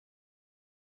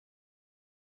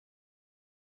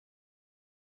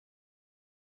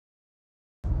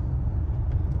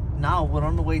now we're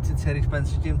on the way to Terry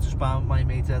Spencer's gym to spar with my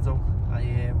mate Edo.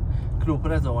 I grew up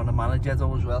with Edo and I manage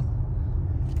Edo as well.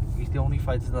 He's the only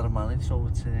fighter that I manage, so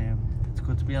it's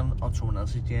good to be on someone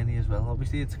else's journey as well.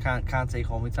 Obviously, it can't take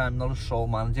all my time. I'm not a sole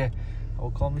manager. I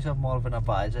would call myself more of an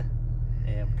advisor.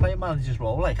 Play a manager's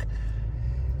role, like.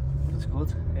 But it's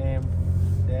good. Yeah,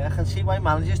 I can see why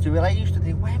managers do it. I used to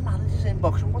think, why managers in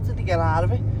boxing? What did they get out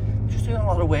of it? Just doing a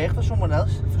lot of work for someone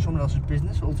else, for someone else's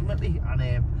business, ultimately. And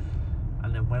then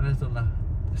when I've done that,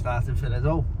 started for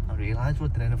Edo, I realised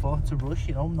what they're in it for. It's a rush,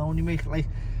 you know. Now when you make like,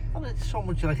 I mean, it's so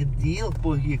much like a deal,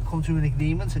 but you come to an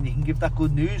agreement and you can give that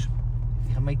good news.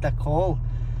 You can make that call.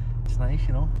 It's nice,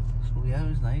 you know. So yeah, it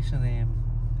was nice, and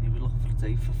he was looking for a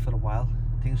date for a while.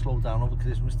 Things slowed down over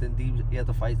Christmas, didn't he? He had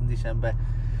a fight in December.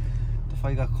 The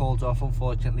fight got called off,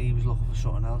 unfortunately. He was looking for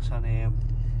something else, and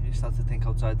he started to think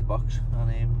outside the box. And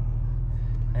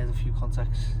I had a few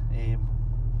contacts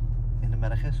in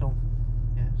America, so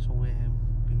yeah, so we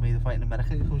made a fight in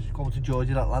America. He was going to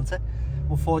Georgia, Atlanta.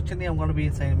 Unfortunately, I'm going to be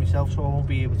in training myself, so I won't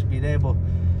be able to be there, but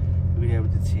we'll be able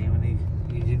to see him, and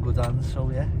he's in good hands.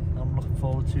 So yeah, I'm looking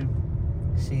forward to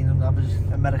seeing him have his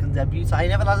American debut. I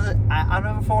never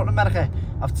fought in America.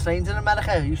 I've trained in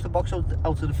America. I used to box out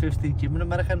of the 5th Street gym in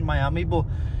America, in Miami, but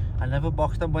I never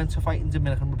boxed and went to fight in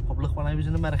Dominican Republic when I was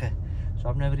in America. So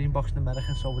I've never even boxed in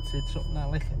America, so it's something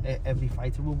that like every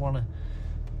fighter will want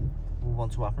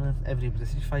to happen. Every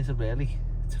British fighter really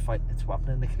to happen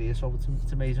in their career, so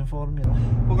it's amazing for them, you know.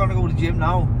 We're gonna go to the gym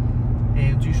now,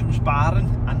 do some sparring,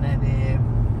 and then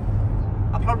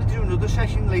I'll probably do another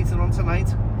session later on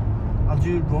tonight. I'll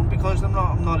do a run because I'm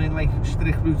not in like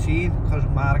strict routine because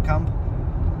of Mara camp.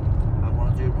 I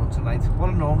want to do a run tonight. What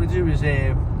I normally do is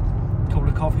go to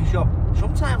the coffee shop.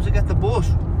 Sometimes I get the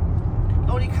bus.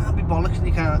 No, you can't be bollocks and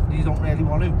you don't really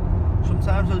want to.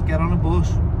 Sometimes I'll get on a bus,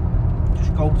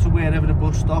 just go to wherever the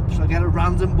bus stops. I get a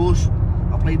random bus.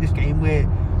 I'll play this game where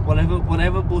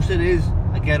whatever bus it is,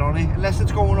 I get on it. Unless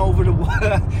it's going over the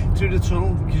through the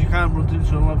tunnel, because you can't run through the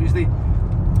tunnel obviously.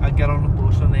 I get on the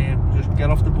bus and just get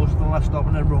off the bus at the last stop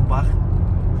and then run back.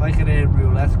 It's like a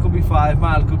roulette. It could be 5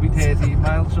 miles, it could be 13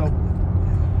 miles. So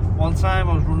one time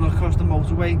I was running across the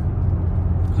motorway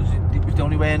because it was the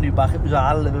only way I knew back. It was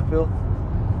out of Liverpool,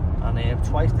 and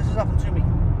twice this has happened to me.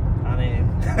 And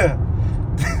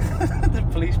the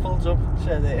police pulled up and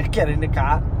said, "Get in the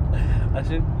car." I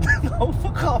said, "No,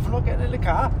 fuck off! I'm not getting in the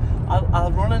car.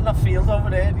 I'll run in that field over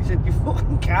there." And he said, "You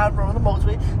fucking can't run on the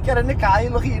motorway. Get in the car.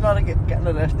 You're lucky you're not getting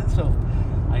arrested." So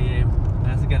I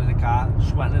had to get in the car,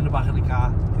 sweating in the back of the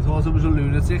car. He thought I was a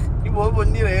lunatic. He would,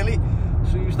 wouldn't he, really?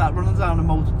 So he started running down the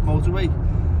motorway,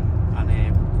 and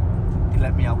he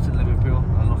let me out in Liverpool.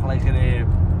 I look like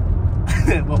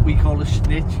what we call a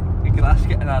snitch. A grass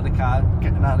getting out of the car,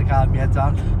 with my head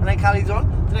down, and then carried on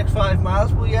the next 5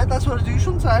 miles. But yeah, that's what I do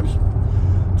sometimes.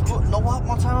 You know what?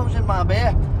 One time I was in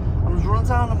Marbella, I was running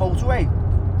down the motorway,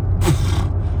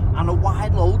 and a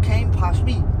wide load came past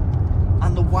me.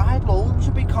 And the wide load was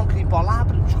a big concrete bollard,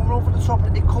 but it was coming over the top.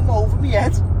 It come over my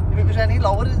head. If it was any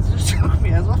lower, it just took my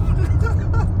head off.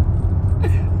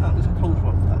 That was a close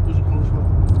one. That was a close one.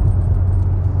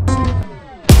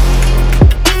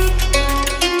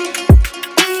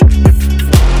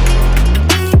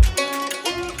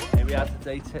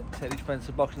 Today, Terry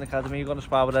Spencer Boxing Academy. You're going to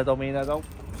spar with Edo, me and Edo.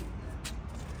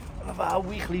 Have our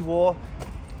weekly war.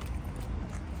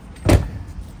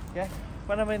 Yeah,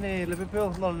 when I'm in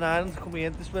Liverpool, not in Ireland, come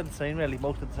here. This is where the train really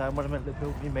most of the time when I'm in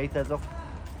Liverpool. My mate Edo.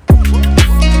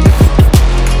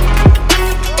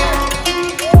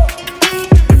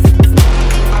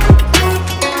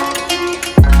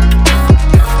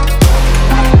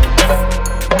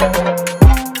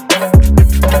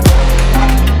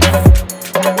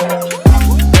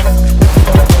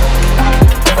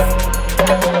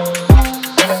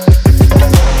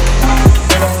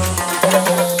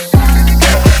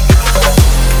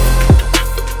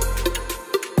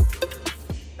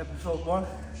 Episode 1,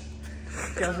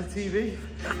 Jazza TV.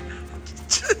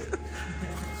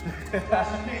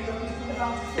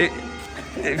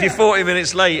 If you're 40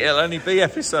 minutes late, it'll only be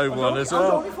episode 1 as well. I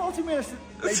was only 40 minutes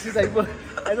late today, but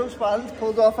Edo's sparring's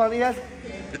pulled off on he had.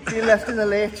 Being left in the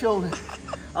late shoulder.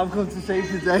 I've come to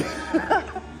save the day.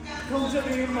 Comes to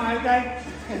me in my day.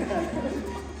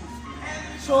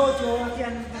 So joy at the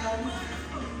end of the night.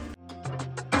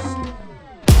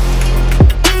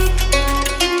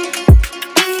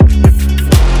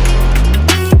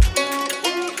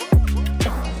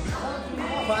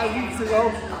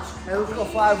 Edo's got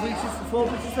 5 weeks, it's 4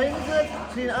 weeks of training, isn't it?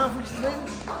 3.5 weeks of training.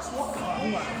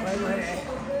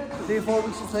 3 or 4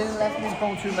 weeks of training left and he's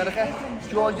going to America.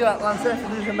 Georgia, Atlanta, for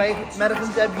his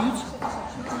American debut.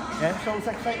 Yeah, so it's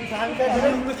exciting times.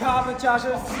 We're in the car with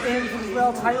Jazza for the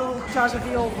world title, Jazza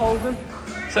v Hogan.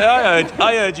 So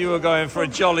I heard you were going for a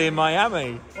jolly in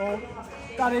Miami. Oh,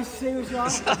 that is seriously on.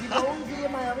 You're going to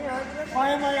Miami, aren't you?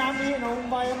 Via Miami, you know,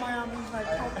 via Miami's like,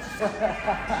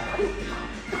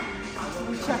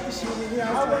 we check the scenery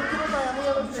out. I went to Miami,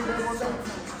 I went to one day.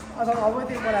 I don't know, I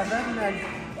did whatever, and then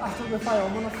after we fly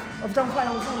home, I've done fly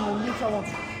home from Monday, so I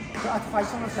had to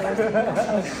fight on the Thursday.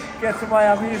 Get to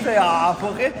Miami, you say,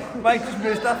 fuck it, might just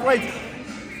miss that flight.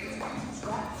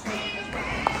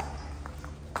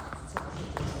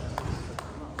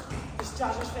 This is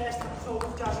Jazza's first episode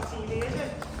of Jazza TV, is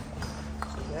it?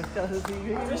 Yes, Jazza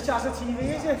TV. This Jazza TV,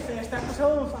 is it? First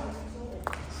episode.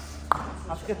 I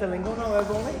have to get the lingo now,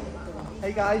 everyone.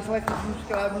 Hey guys, like and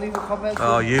subscribe and leave a comment.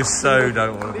 Oh, you so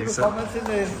don't want to be leave a so. comment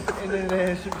in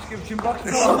the subscription box.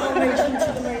 Donation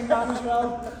to the main man as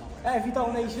well. Every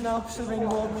donation helps the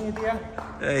Ringboard Media.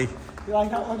 Hey, You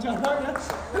like that one, John?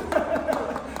 Yes.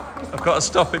 I've got to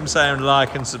stop him saying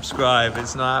like and subscribe.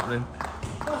 It's not happening.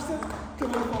 That's the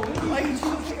good one. Like and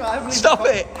subscribe. Leave Stop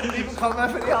it! Leave a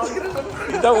comment for the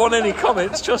algorithm. You don't want any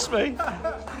comments, trust me.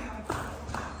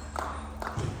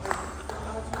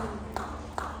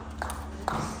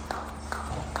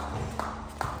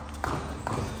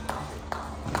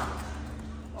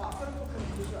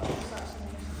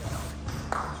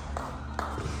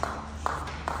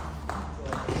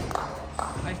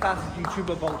 I started YouTube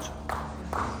about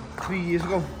 3 years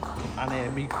ago,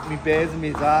 and my birds and my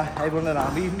dad, everyone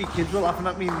around me, even my kids were laughing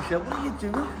at me and they said, "What are you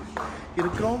doing? You're a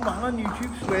grown man on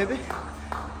YouTube, swear it."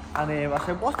 And I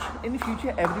said, "Watch, in the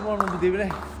future everyone will be doing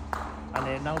it."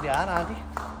 And now they are, aren't they?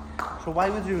 So why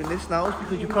we're doing this now is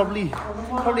because you probably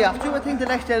have to. I think the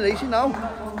next generation now,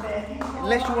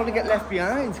 unless you want to get left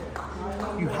behind,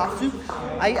 you have to.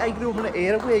 I grew up in an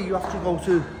era where you have to go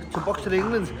to Boxer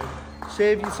England,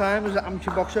 serve your time as an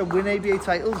amateur boxer, win ABA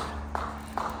titles.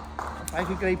 Like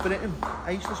in Great Britain,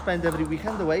 I used to spend every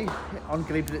weekend away on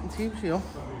Great Britain teams, you know.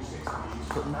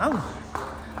 But now,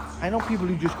 I know people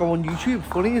who just go on YouTube,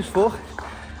 funny as fuck,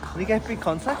 and they get big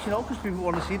contacts, you know, because people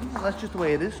want to see them, and that's just the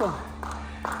way it is. So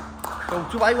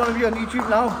do I want to be on YouTube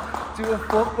now? Do a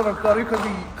fuck, but I've got it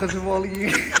because of all of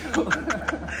you.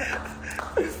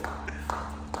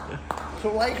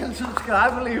 So like and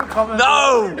subscribe and leave a comment.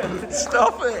 No!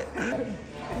 Stop it!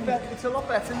 It's a lot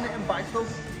better than knitting bags though. You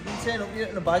can turn up your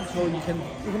knitting a bag so you can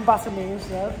batter me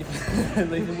instead.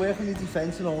 they can work on your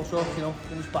defence and all sorts, you know.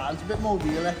 And spar, it's a bit more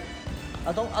really.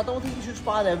 I don't think you should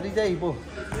spar every day, but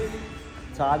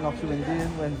it's hard not to win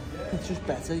when it's just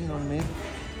better, you know what I mean?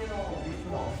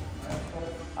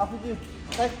 After you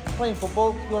like playing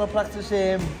football, do you want to practice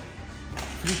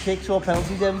free kicks or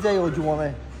penalties every day, or do you want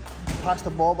to pass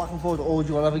the ball back and forth, or do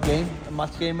you want to have a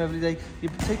match game every day? You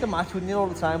take the match with you all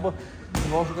the time, but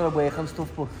you've also got to work on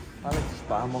stuff. But I like to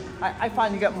spar more. I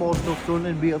find you get more stuff done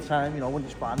in real time, you know, when you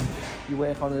spar, you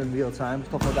work on it in real time,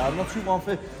 stuff like that. I'm not too one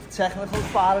for technical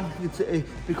sparring. It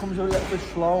becomes a little bit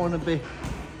slow and a bit,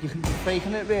 you're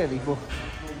faking it really, but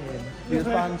real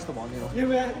sparring's the one, you know.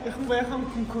 You can work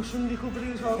on concussion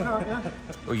recovery as well, can't you?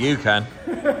 Well, you can.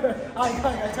 I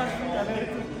actually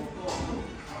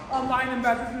I'm lying in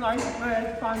bed at night, my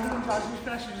head banging and Jazza's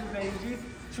fresh as a baby.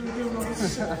 Should we do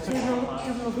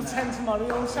another 10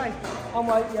 tomorrow on site? I'm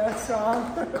like, yeah, it's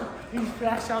on. He's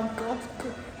fresh and good.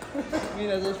 Me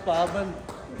and this barman,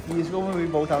 years ago when we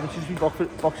both amateurs, we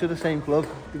boxed at the same club,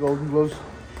 the Golden Gloves.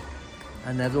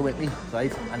 And Ned's with me,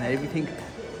 right? And everything,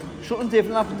 something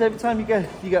different happens every time you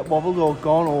get wobbled or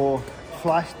gone or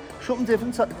flashed. Something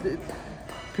different.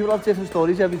 People have different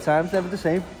stories every time, it's never the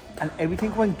same. And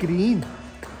everything went green.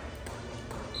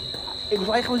 It was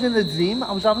like I was in a dream.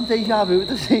 I was having deja vu at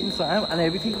the same time, and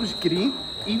everything was green.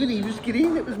 Even he was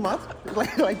green. It was mad. It was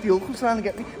like the uncle was trying to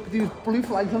get me. But there was blue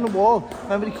flags on the wall.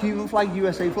 Remember the Cuban flag,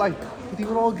 USA flag? But they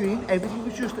were all green. Everything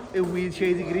was just a weird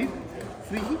shade of green.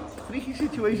 Freaky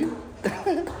situation.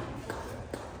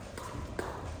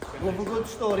 Love a good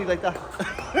story like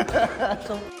that.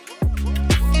 So,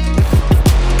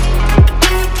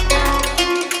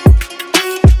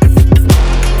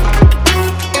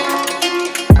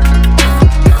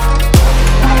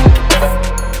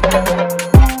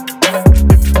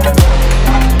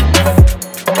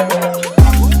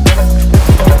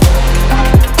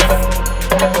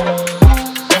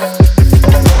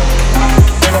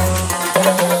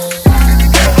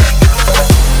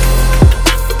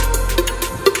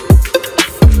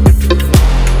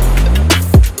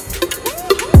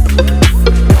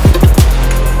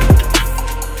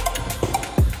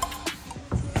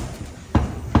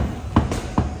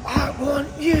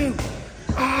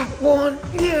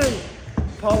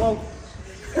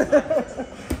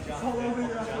 Or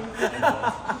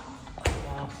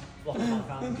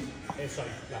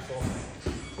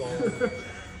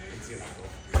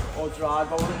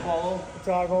drive over Apollo.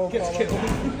 Drive over Apollo. Get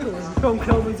killed. Don't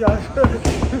kill me, Dad.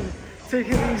 Take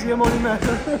it easy, I'm on your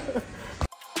method.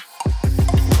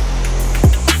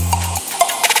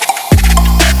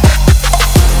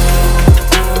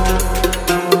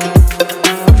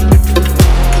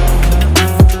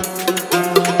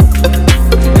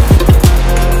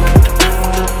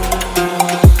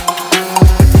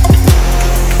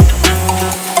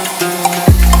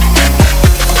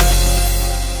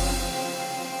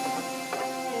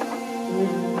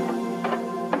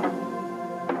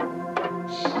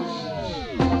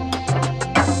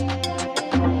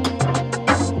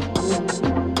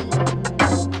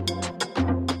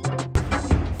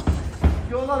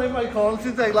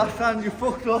 Today, last time you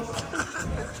fucked up.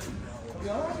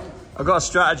 I've got a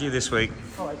strategy this week.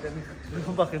 Alright then, we'll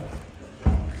come back in.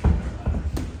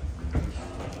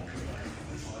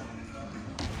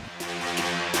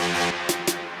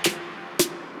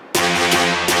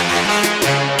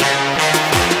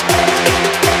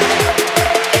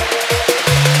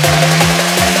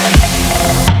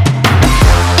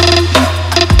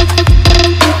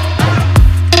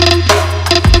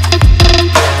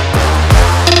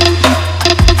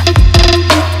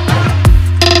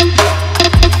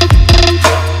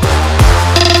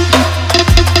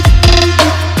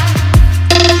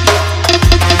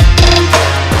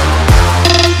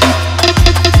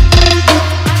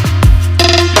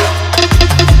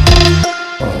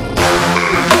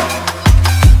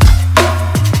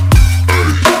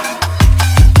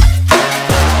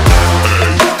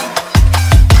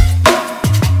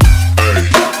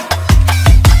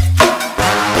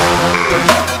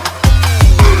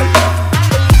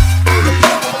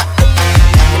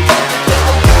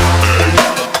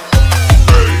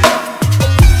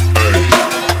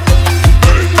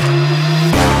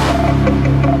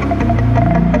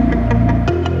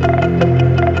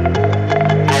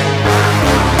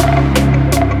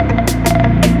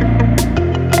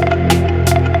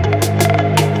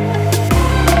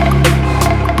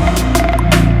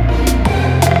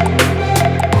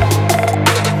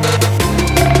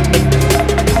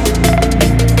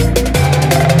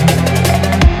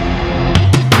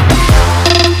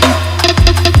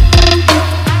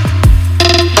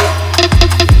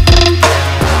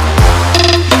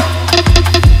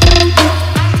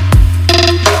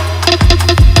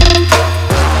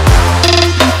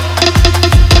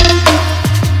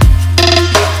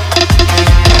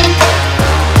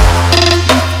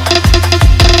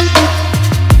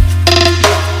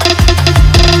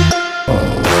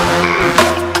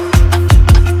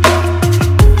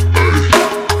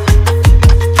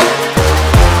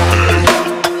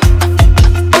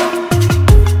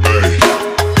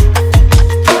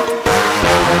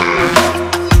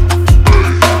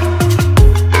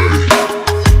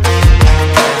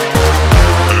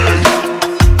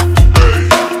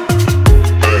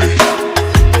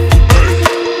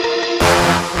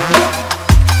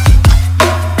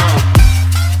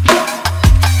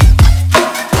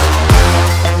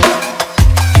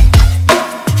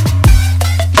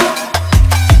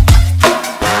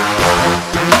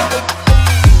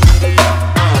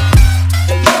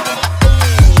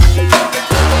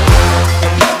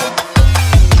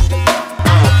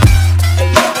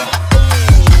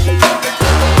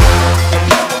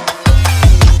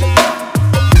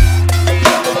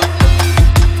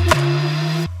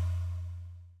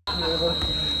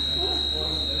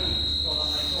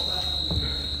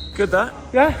 Good that?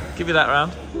 Yeah? Give you that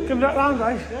round. Give me that round,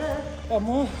 right? Yeah. One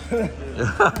more. Look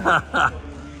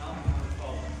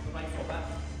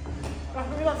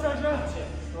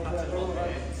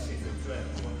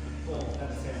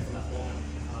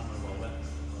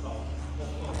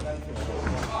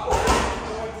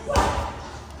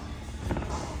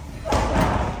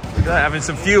at that, having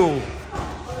some fuel.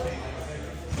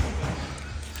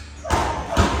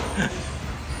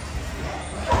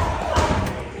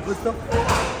 Good stuff.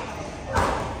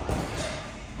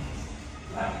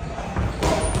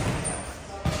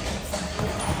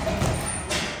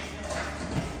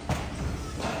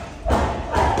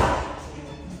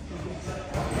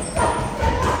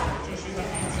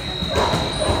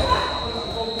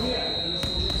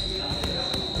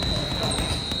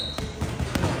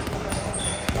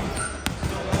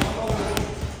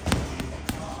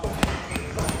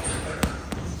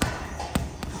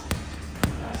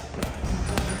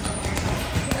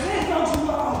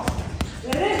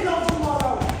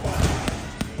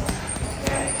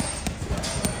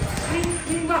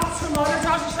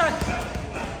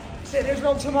 There is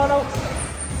no tomorrow.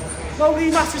 No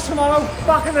rematches tomorrow.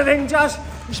 Back in the ring, Jazz.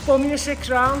 We spun me in 6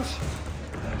 rounds.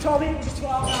 Told me it was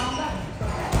 12 rounder.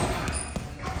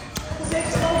 The big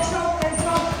toe shot came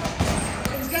from.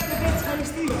 It was getting a bit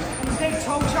tasty. And the big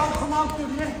toe shot come out,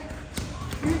 didn't it?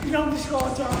 You know the score,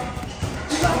 John.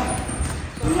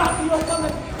 You wrapped me up on the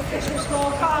official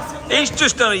scorecard. He's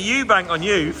just done a Eubank on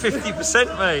you,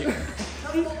 50%, mate.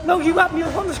 No, you wrapped me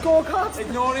up on the scorecard.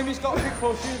 Ignore him, he's got a big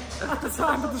pussy. At the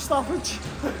time of the stoppage.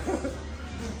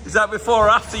 Is that before or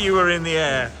after you were in the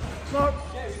air? No,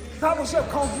 that was a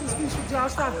confidence piece for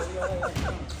Jazz.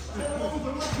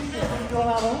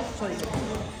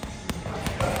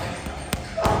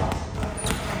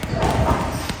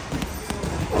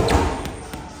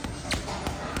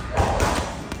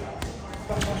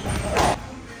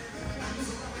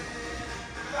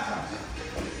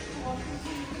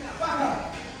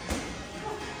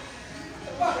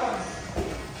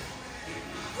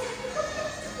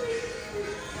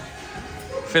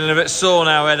 Feeling a bit sore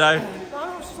now, Edo.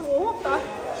 I'm sore, that.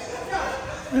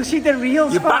 We'll see the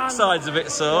real Your span. backside's a bit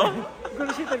sore. I'm going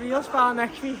to see the real span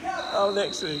next week. Oh,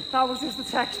 next week. That was just a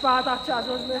tech spar, that, Jazz,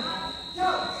 wasn't it?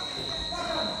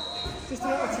 Just a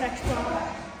little tech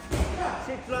spar.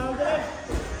 6 rounds of it.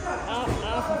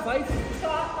 Half a fight.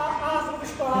 Half of the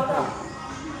spar, though.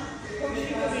 We'll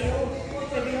see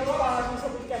the real spar when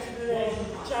somebody gets to the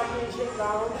championship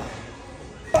round.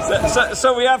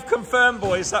 So we have confirmed,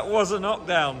 boys, that was a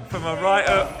knockdown from a right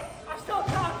up. I still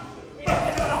can't get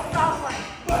a knockdown, like.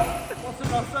 What's a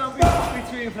knockdown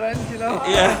between friends, you know?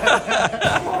 Yeah.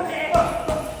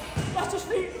 Let's just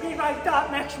rewrite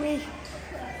that next week.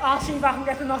 I'll see if I can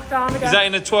get the knockdown again. Is that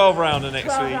in a 12 rounder next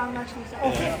 12 week? round next week.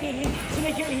 Or 15 to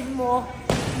make it even more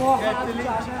hard.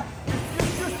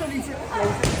 Just delete it,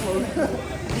 close it.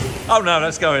 Oh no,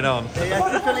 that's going on.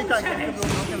 Just delete that.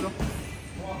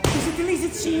 There's a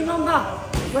deleted scene on that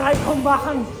where I come back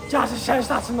and Jazza says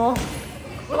that's enough.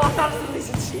 Well, that's a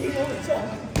deleted scene all the time.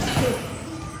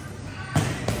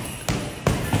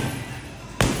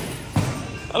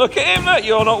 Look at him, look,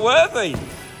 you're not worthy.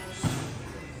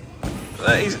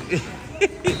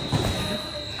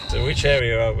 So which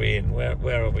area are we in?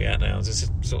 Where are we at now? Is this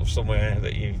sort of somewhere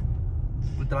that you...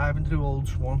 We're driving through Old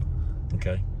Swan.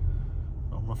 Okay.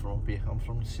 I'm not from up here, I'm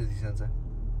from the city centre.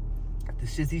 The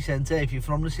city centre, if you're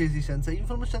from the city centre, are you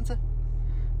from the centre?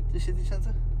 The city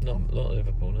centre? Not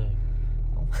Liverpool, no.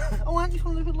 Oh, aren't you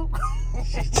from Liverpool?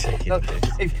 No,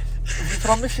 if you're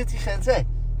from the city centre,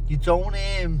 you don't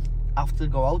have to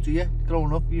go out, do you?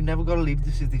 Growing up, you never got to leave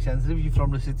the city centre if you're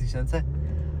from the city centre.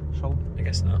 So, I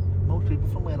guess not. most people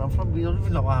from where I'm from, we don't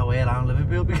even know how we're around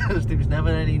Liverpool because there was never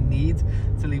any need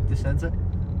to leave the centre.